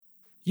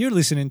You're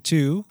listening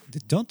to the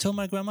Don't Tell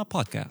My Grandma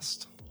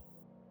podcast.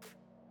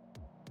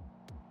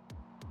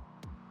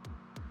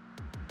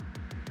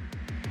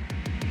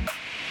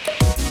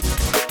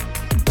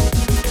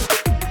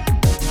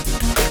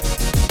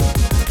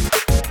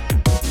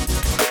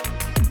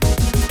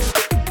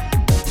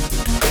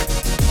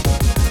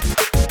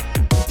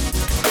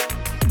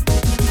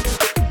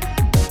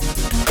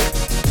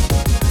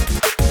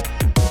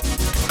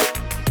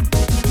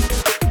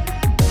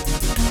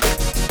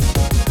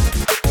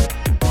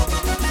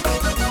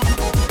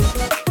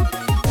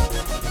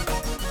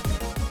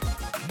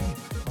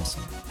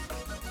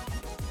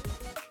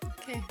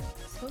 Okay,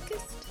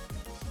 focused.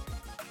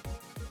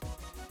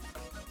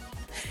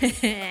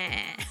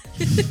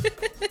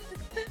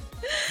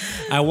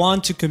 I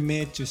want to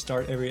commit to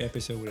start every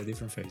episode with a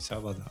different face. How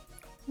about that?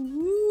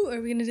 Ooh,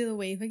 are we gonna do the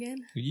wave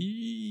again?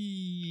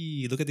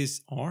 Yee, look at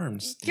these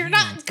arms. You're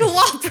Damn. not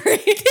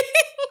cooperating.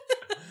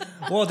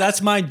 Well,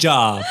 that's my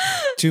job,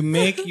 to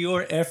make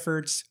your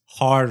efforts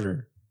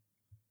harder.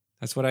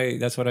 That's what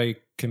I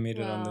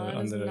committed Wow,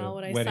 on that's the not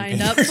what I wedding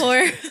signed up papers. for.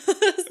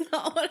 That's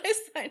not what I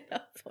signed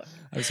up for.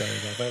 I'm sorry,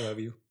 Bob. I love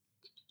you.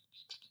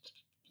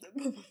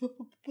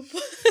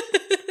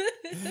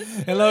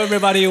 Hello,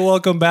 everybody.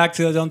 Welcome back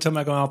to the Don't Tell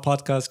My Grandma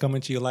podcast,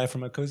 coming to you live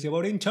from a cozy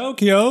abode in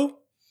Tokyo.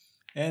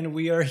 And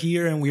we are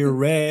here and we're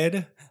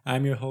red.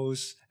 I'm your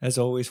host, as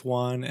always,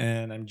 Juan,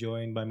 and I'm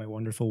joined by my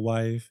wonderful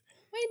wife,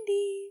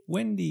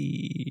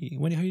 Wendy.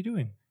 Wendy, how are you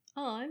doing?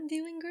 Oh, I'm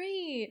doing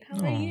great. How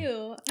Oh, are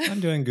you? I'm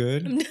doing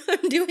good.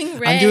 I'm doing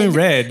red. I'm doing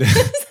red.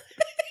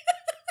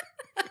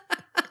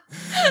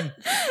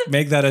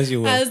 Make that as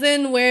you will. As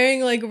in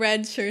wearing like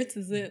red shirts.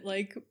 Is it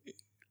like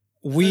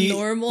we a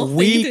normal thing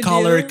we to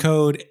color do?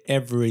 code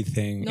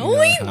everything. no, in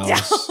we our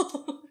house.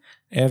 don't.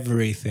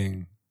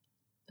 Everything.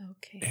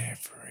 Okay.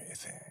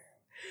 Everything.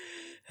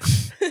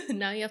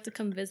 Now you have to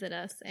come visit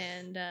us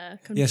and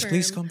confirm. Yes,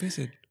 please come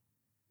visit.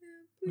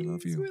 Yeah, We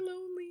love you. We're lonely.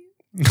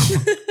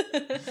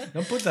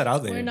 Don't put that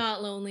out there. We're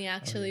not lonely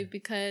actually Okay.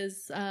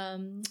 because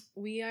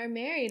we are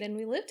married and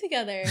we live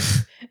together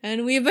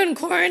and we've been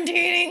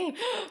quarantining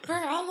for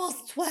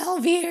almost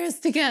 12 years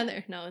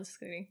together. No, I'm just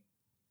kidding.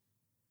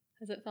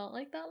 Has it felt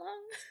like that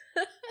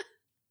long?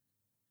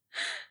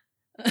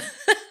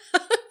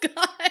 Oh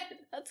God,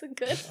 that's a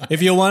good one.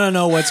 If you want to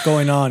know what's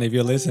going on, if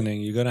you're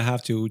listening, you're going to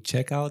have to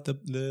check out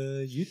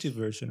the YouTube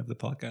version of the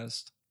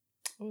podcast.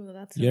 Oh,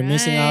 that's You're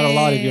missing out a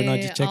lot if you're not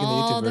just right. checking the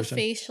YouTube All the version.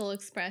 facial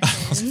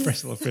expressions.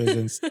 Facial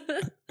expressions.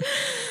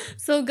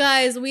 So,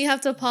 guys, we have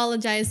to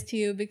apologize to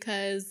you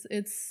because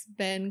it's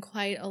been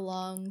quite a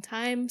long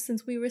time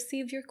since we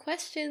received your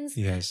questions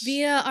Yes.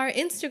 via our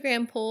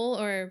Instagram poll,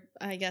 or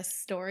I guess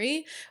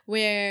story,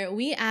 where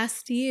we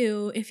asked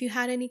you if you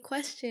had any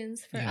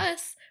questions for Yeah.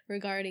 us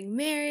regarding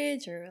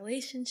marriage or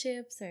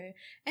relationships or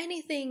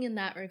anything in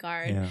that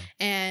regard. Yeah.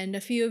 And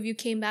a few of you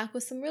came back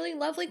with some really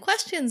lovely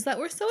questions that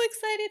we're so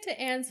excited to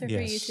answer for you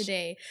Yes.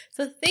 today.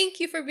 So thank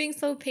you for being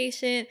so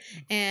patient,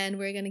 and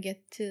we're going to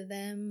get to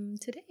them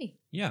today.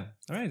 Yeah.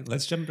 All right.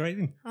 Let's jump right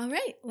in. All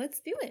right, let's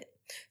do it.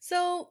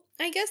 So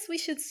I guess we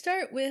should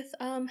start with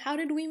how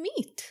did we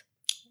meet?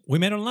 We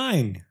met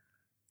online.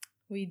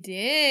 We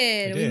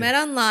did. We We did. met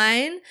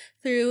online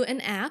through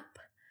an app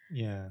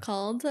Yeah.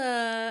 called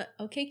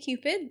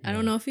OkCupid. I Yeah.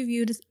 don't know if you've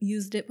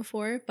used it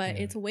before, but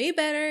Yeah. it's way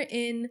better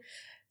in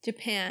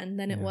Japan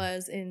than it Yeah.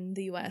 was in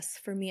the US,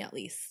 for me at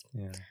least.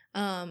 Yeah.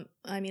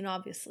 I mean,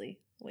 obviously,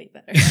 way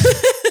better.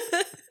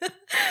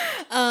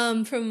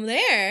 From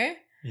there,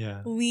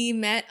 Yeah. we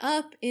met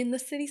up in the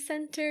city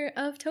center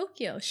of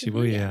Tokyo,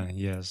 Shibuya,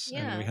 yes.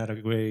 Yeah. And we had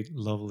a great,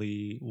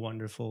 lovely,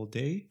 wonderful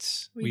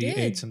date. We We did.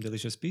 ate some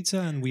delicious pizza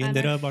and we And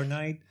ended our- up our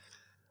night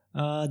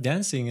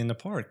dancing in the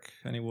park.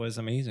 And it was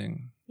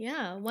amazing.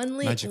 Yeah,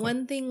 Magical.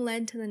 one thing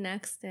led to the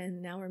next,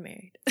 and now we're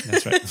married.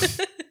 That's right.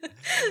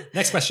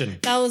 Next question.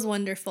 That was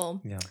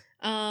wonderful. Yeah.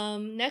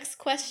 Next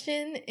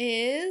question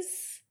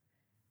is,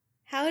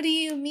 how do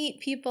you meet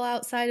people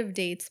outside of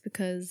dates?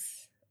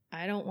 Because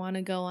I don't want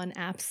to go on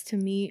apps to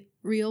meet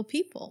real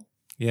people.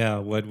 Yeah,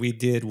 what we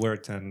did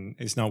worked and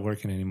it's not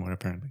working anymore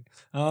apparently.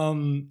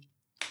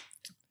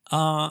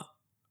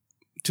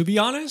 To be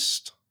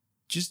honest,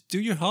 just do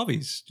your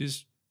hobbies.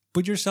 Just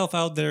put yourself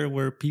out there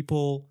where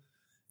people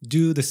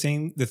do the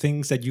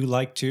things that you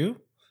like to.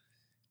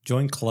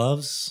 Join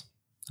clubs.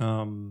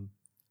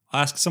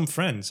 Ask some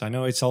friends. I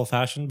know it's old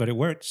fashioned, but it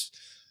works.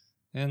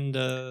 And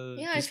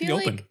Yeah, just be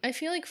open. I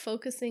feel like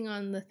focusing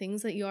on the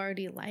things that you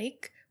already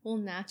like will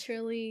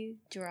naturally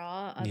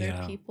draw other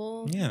Yeah.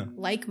 people, Yeah.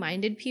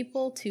 like-minded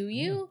people to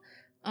you,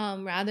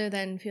 rather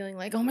than feeling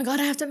like, oh my God,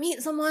 I have to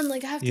meet someone.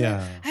 Like I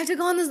Yeah. have to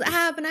go on this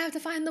app and I have to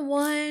find the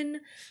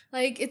one.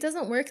 Like it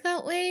doesn't work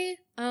that way.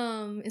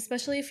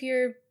 Especially if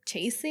you're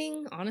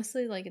chasing.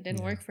 Honestly, like it didn't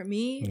Yeah. work for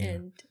me, Yeah.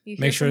 and you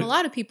hear Make from sure- a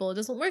lot of people, it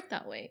doesn't work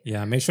that way.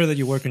 Yeah, make sure that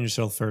you work on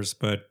yourself first.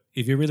 But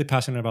if you're really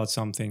passionate about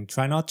something,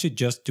 try not to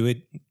just do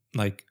it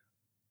like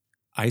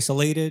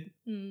isolated.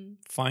 Mm.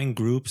 Find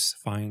groups,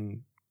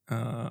 find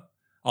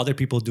other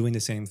people doing the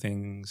same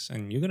things,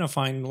 and you're gonna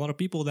find a lot of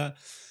people that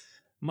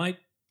might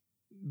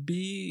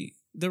be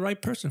the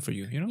right person for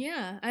you, you know?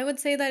 Yeah, I would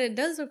say that it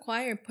does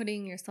require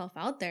putting yourself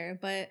out there,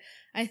 but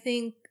I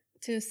think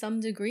to some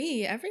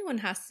degree, everyone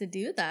has to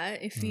do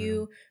that. If Yeah.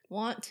 you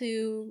want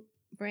to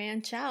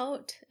branch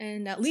out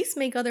and at least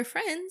make other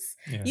friends,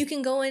 Yeah. you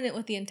can go in it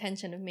with the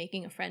intention of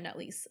making a friend at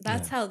least.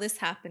 That's Yeah. how this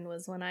happened,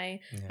 was when I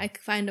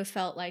kind of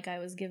felt like I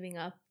was giving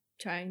up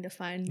trying to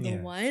find the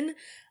one.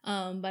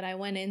 But I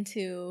went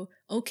into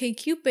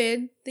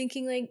OkCupid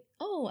thinking like,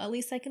 oh, at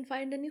least I can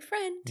find a new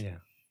friend. Yeah.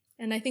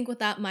 And I think with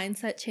that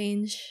mindset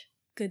change,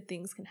 good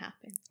things can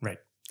happen. Right.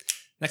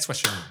 Next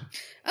question.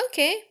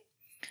 Okay.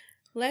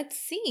 Let's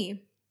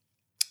see.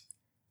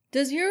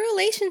 Does your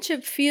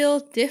relationship feel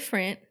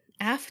different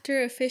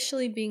after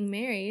officially being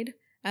married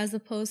as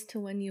opposed to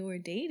when you were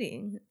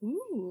dating?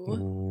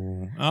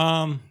 Ooh.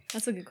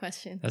 That's a good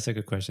question. That's a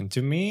good question.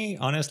 To me,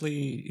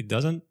 honestly, it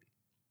doesn't.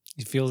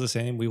 It feels the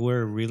same. We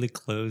were really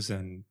close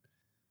and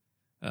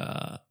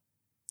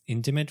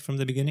intimate from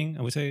the beginning,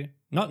 I would say.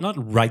 Not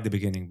right the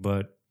beginning,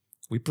 but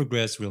we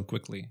progressed real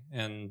quickly.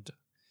 And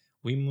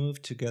we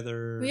moved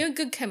together. We had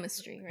good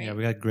chemistry, right? Yeah,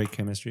 we had great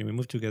chemistry. We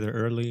moved together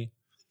early.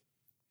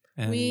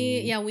 And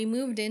we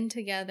moved in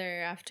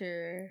together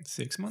after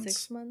 6 months.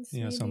 6 months,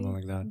 yeah, maybe? something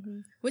like that. Mm-hmm.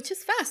 Which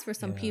is fast for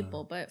some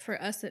people, but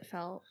for us, it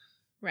felt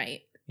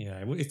right.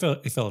 Yeah, it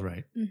felt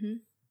right. Mm-hmm.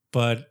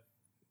 But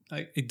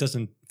it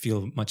doesn't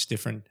feel much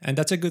different, and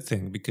that's a good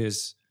thing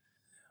because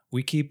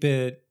we keep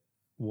it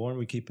warm.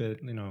 We keep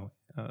it,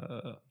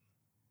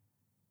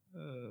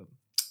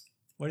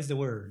 what is the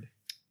word?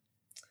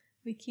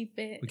 We keep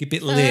it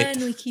fun, lit.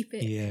 We keep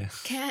it lit.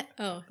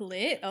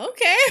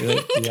 Okay.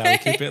 Lit. Yeah, we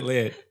keep it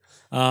lit.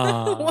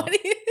 What do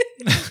you?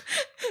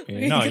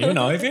 You know.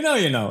 If you know,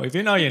 you know. If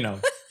you know, you know.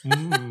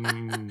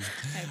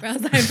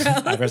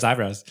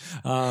 Eyebrows.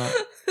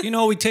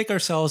 We take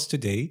ourselves to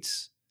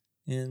dates,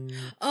 and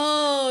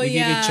we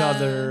give each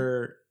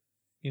other,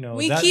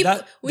 we keep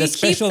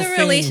the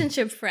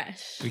relationship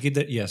fresh. We keep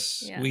that.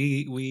 Yes, yeah.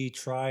 We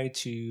try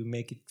to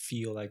make it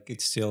feel like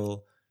it's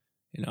still,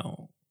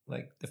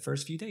 like the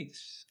first few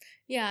days.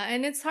 Yeah,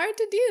 and it's hard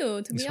to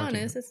do. To be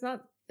honest, it's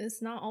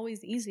not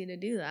always easy to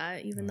do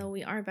that, even though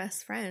we are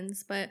best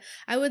friends. But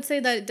I would say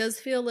that it does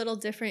feel a little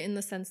different in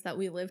the sense that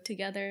we live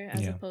together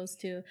as opposed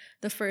to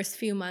the first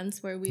few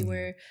months where we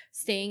were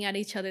staying at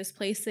each other's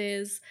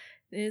places.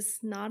 There's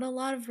not a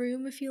lot of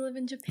room if you live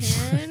in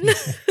Japan.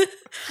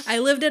 I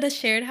lived at a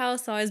shared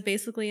house, so I was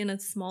basically in a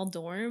small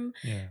dorm.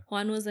 Yeah.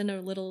 Juan was in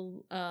a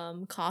little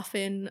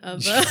coffin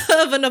of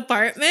an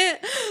apartment.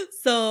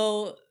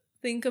 So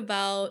think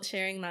about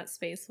sharing that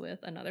space with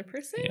another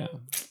person. Yeah.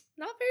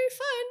 Not very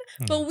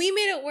fun, but we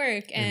made it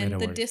work. And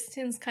the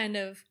distance kind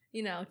of,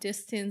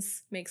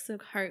 distance makes the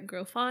heart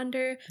grow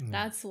fonder.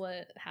 That's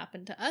what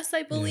happened to us,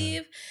 I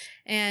believe.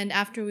 Yeah. And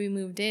after we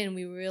moved in,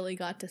 we really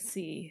got to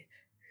see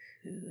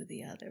who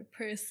the other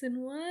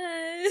person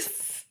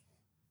was.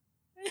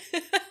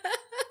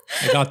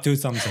 I got 2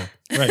 thumbs up.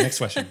 All right, next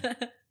question.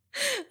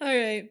 All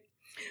right.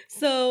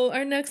 So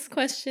our next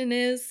question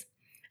is,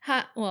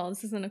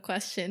 this isn't a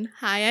question.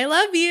 Hi, I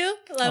love you.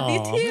 Love you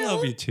too. I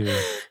love you too.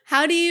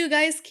 How do you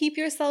guys keep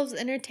yourselves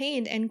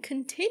entertained and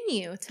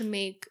continue to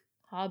make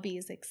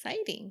hobbies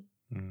exciting?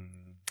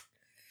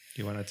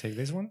 You want to take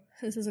this one?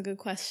 This is a good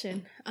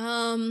question.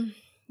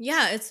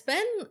 It's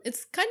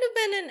kind of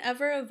been an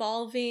ever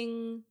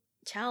evolving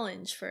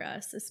challenge for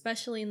us,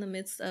 especially in the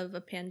midst of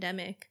a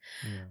pandemic.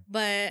 Yeah.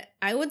 But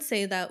I would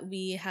say that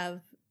we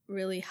have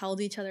really held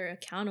each other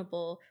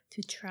accountable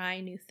to try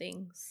new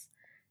things.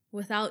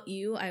 Without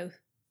you, I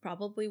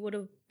probably would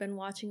have been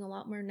watching a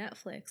lot more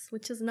Netflix,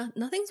 which is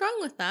nothing's wrong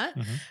with that.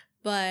 Mm-hmm.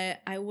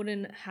 But I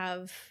wouldn't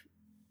have,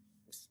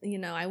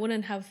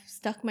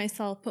 put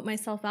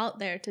myself out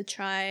there to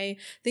try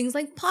things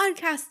like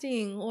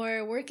podcasting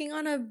or working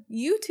on a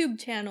YouTube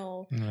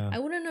channel. Yeah. I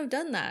wouldn't have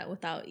done that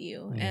without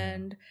you. Yeah.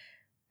 And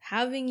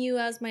having you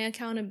as my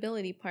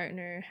accountability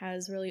partner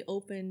has really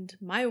opened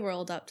my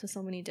world up to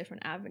so many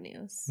different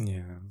avenues.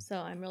 Yeah. So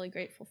I'm really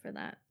grateful for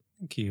that.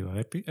 Thank you.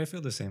 I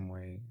feel the same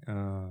way.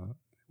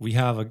 We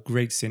have a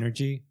great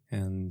synergy,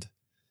 and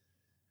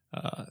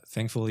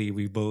thankfully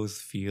we both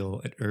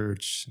feel an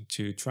urge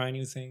to try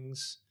new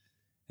things,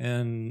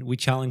 and we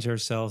challenge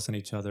ourselves and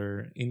each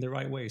other in the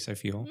right ways, I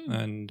feel.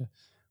 And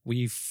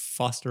we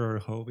foster our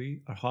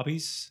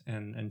hobbies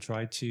and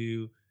try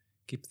to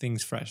keep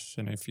things fresh.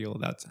 And I feel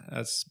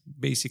that's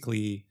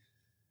basically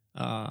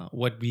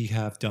what we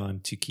have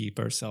done to keep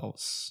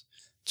ourselves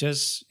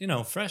just,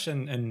 fresh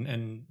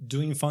and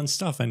doing fun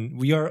stuff. And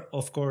we are,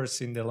 of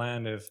course, in the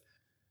land of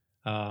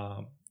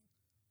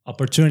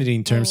opportunity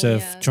in terms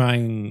of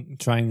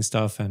trying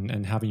stuff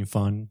and having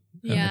fun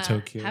in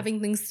Tokyo.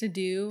 Having things to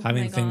do.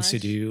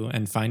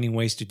 And finding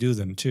ways to do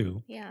them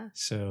too. Yeah.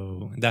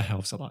 So that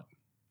helps a lot.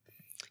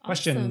 Awesome.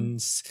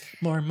 Questions.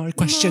 More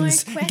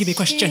questions. Give me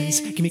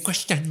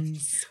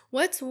questions.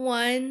 What's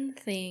one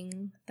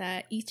thing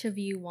that each of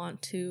you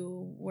want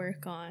to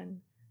work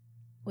on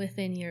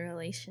within your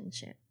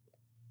relationship?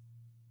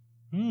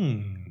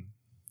 In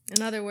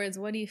other words,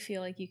 what do you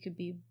feel like you could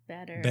be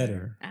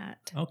better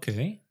at?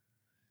 Okay.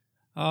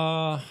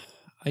 I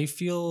I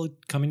feel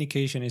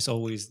communication is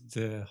always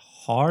the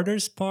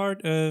hardest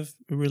part of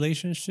a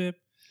relationship.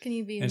 Can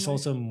you be And it's more?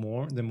 also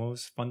the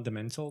most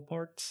fundamental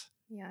part.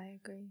 Yeah, I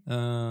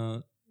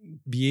agree.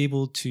 Be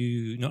able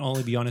to not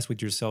only be honest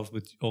with yourself,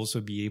 but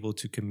also be able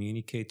to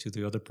communicate to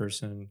the other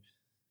person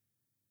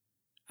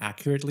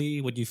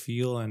accurately what you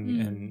feel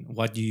and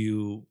what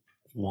you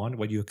want,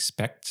 what you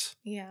expect.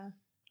 Yeah.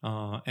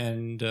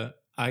 And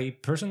I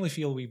personally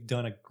feel we've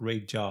done a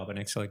great job, an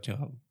excellent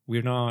job.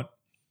 We're not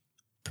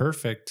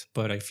perfect,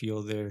 but I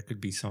feel there could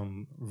be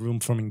some room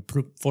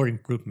for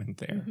improvement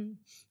there. Mhm.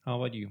 How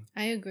about you?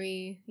 I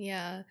agree.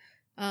 Yeah.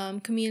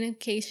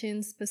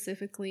 Communication,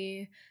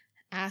 specifically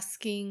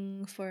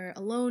asking for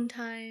alone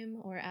time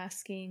or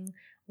asking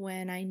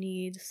when I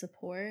need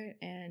support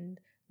and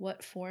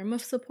what form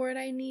of support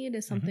I need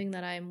is something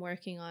that I'm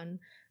working on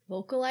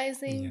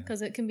vocalizing, Yeah.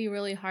 because it can be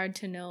really hard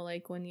to know,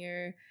 like when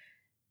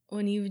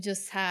you've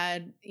just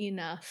had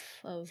enough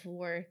of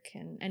work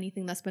and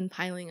anything that's been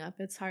piling up,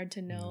 it's hard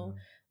to know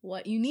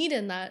what you need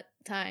in that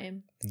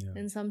time. Yeah.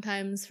 And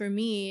sometimes for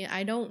me,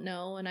 I don't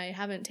know, and I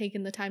haven't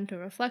taken the time to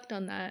reflect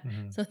on that.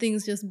 Mhm. So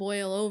things just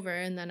boil over,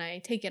 and then I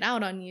take it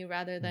out on you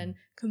rather than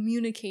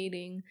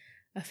communicating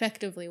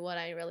effectively what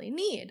I really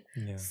need.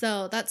 Yeah.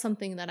 So that's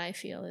something that I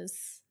feel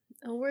is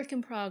a work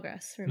in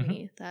progress for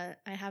me,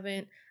 that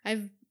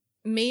I've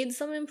made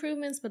some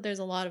improvements, but there's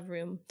a lot of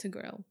room to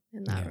grow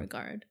in that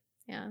regard.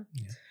 Yeah.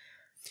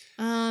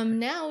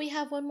 Now we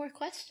have one more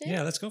question.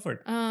 Yeah, let's go for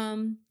it.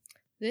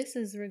 This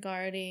is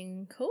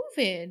regarding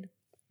COVID.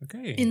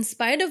 Okay. In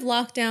spite of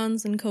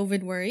lockdowns and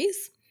COVID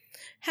worries,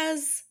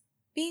 has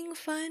being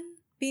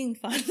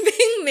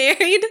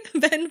married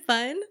been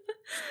fun?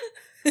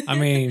 I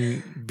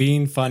mean,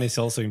 being fun is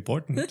also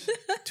important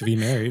to be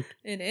married.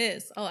 It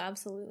is. Oh,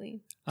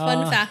 absolutely.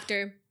 Fun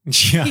factor.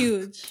 Yeah.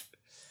 Huge.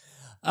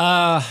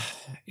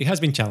 It has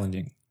been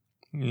challenging.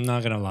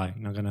 Not gonna lie.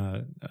 Not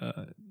gonna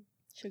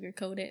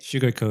Sugarcoat it.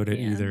 sugarcoat it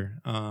Yeah.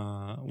 either.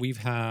 We've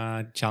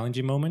had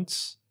challenging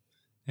moments,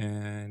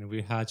 and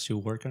we had to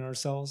work on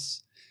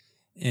ourselves,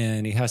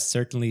 and it has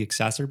certainly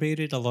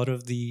exacerbated a lot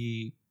of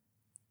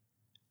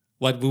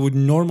what we would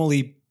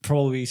normally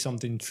probably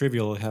something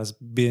trivial has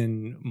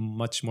been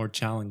much more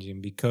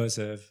challenging because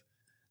of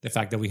the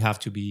fact that we have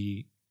to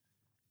be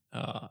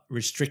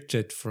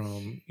restricted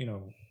from,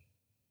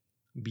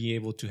 be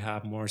able to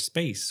have more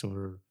space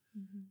or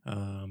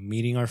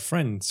meeting our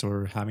friends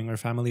or having our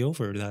family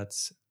over.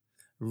 That's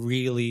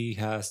really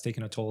has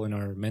taken a toll in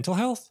our mental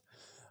health.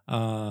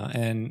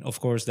 And of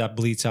course, that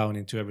bleeds out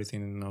into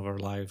everything of our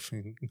life,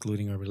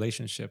 including our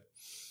relationship.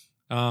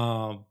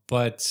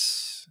 But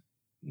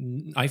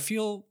I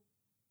feel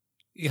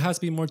it has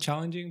been more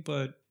challenging,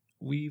 but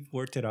we've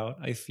worked it out.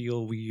 I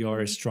feel we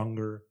are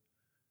stronger.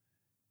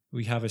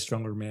 We have a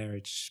stronger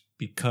marriage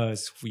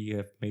because we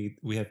have made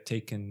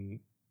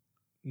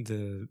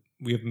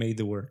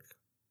the work.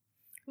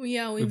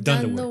 Yeah, we've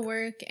done the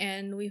work,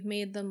 and we've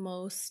made the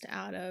most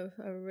out of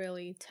a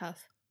really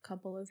tough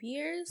couple of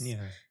years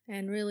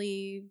and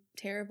really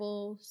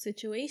terrible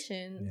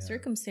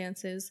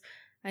circumstances.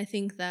 I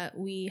think that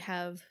we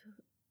have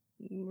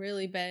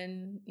really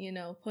been,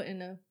 put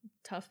in a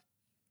tough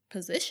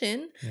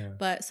position,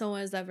 but so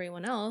has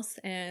everyone else.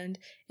 And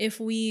if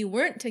we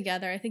weren't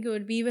together, I think it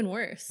would be even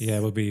worse. Yeah,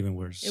 it would be even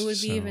worse. It would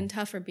be even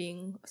tougher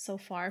being so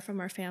far from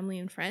our family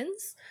and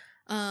friends.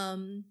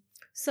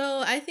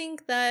 So I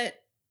think that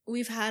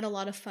we've had a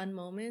lot of fun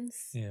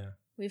moments. Yeah.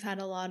 We've had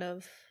a lot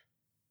of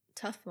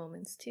tough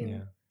moments too.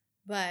 Yeah.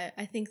 But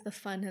I think the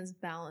fun has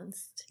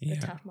balanced the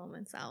tough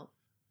moments out.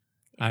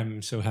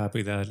 I'm so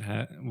happy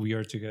that we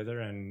are together,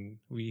 and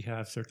we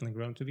have certainly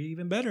grown to be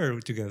even better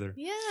together.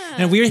 Yeah.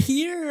 And we're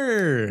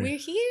here. We're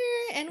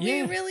here, and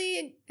we're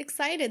really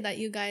excited that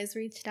you guys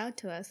reached out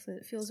to us.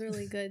 It feels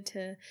really good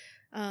to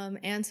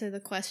answer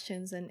the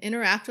questions and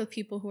interact with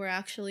people who are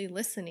actually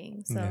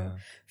listening. So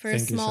for a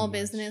small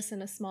business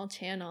and a small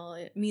channel,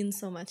 it means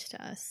so much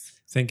to us.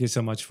 Thank you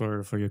so much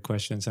for your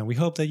questions. And we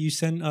hope that you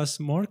send us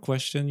more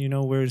questions. You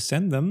know where to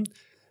send them.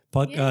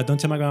 Don't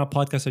tell my grandma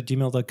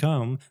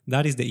podcast@gmail.com.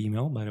 That is the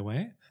email, by the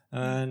way.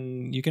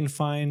 And you can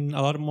find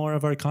a lot more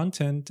of our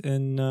content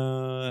in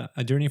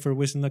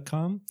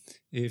ajourneyforwisdom.com.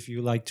 If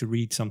you like to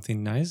read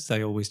something nice,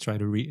 I always try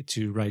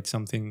to write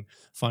something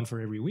fun for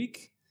every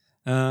week.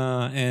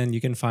 And you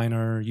can find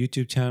our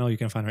YouTube channel. You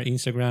can find our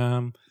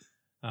Instagram,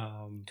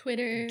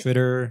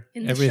 Twitter,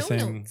 in everything.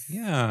 The show notes.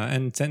 Yeah,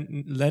 and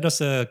let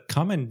us a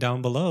comment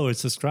down below or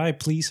subscribe.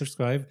 Please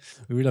subscribe.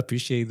 We really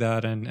appreciate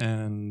that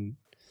and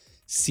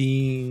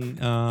seeing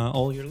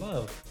all your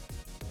love.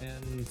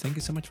 And thank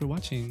you so much for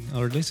watching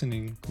or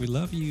listening. We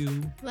love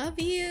you. Love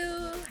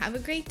you. Have a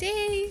great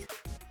day.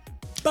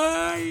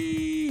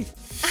 Bye.